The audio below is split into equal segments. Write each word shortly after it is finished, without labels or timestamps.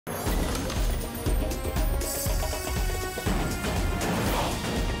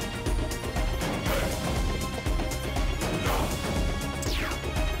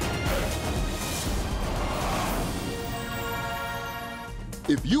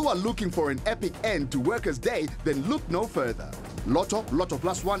you are looking for an epic end to Workers' Day, then look no further. Lotto, Lotto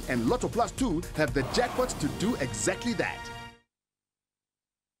Plus 1 and Lotto Plus 2 have the jackpots to do exactly that.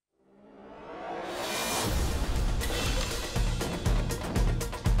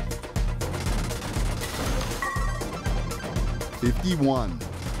 $51,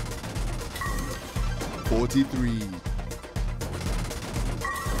 $43,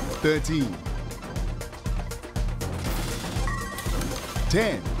 $13,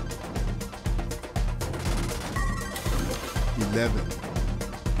 $10, $11,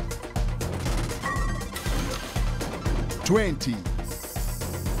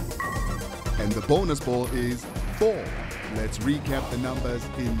 $20, and the bonus ball is 4. Let's recap the numbers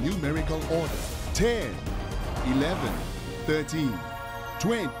in numerical order. 10, 11, 13,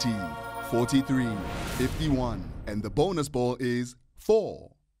 20, 43, 51, and the bonus ball is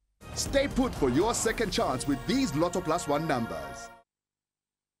 4. Stay put for your second chance with these Lotto Plus 1 numbers.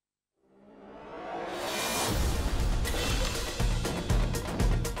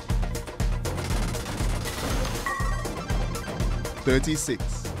 $36,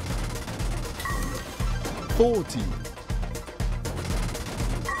 $40,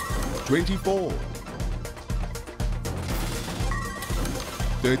 $24,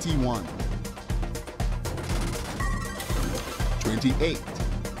 $31, $28,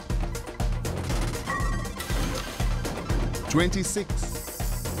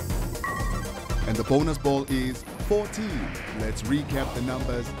 $26, and the bonus ball is 14. Let's recap the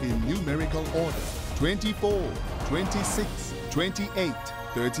numbers in numerical order. 24, 26, 28,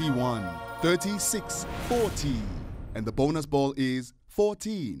 31, 36, 14, and the bonus ball is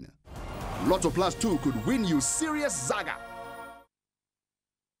 14. Lotto Plus 2 could win you serious zaga.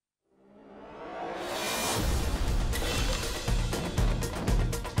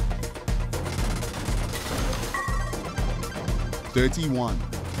 $31,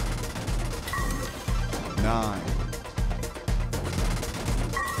 $9,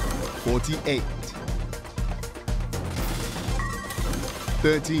 $48,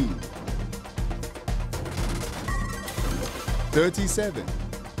 $13, $37,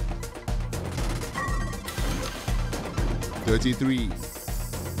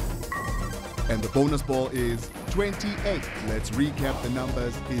 $33, and the bonus ball is 28. Let's recap the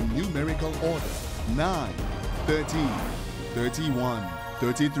numbers in numerical order. 9, 13, 31,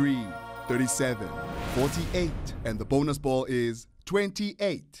 33, 37, 48, and the bonus ball is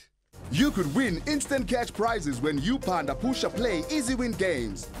 28. You could win instant cash prizes when you Panda Pusha Play Easy Win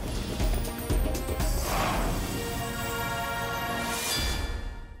games.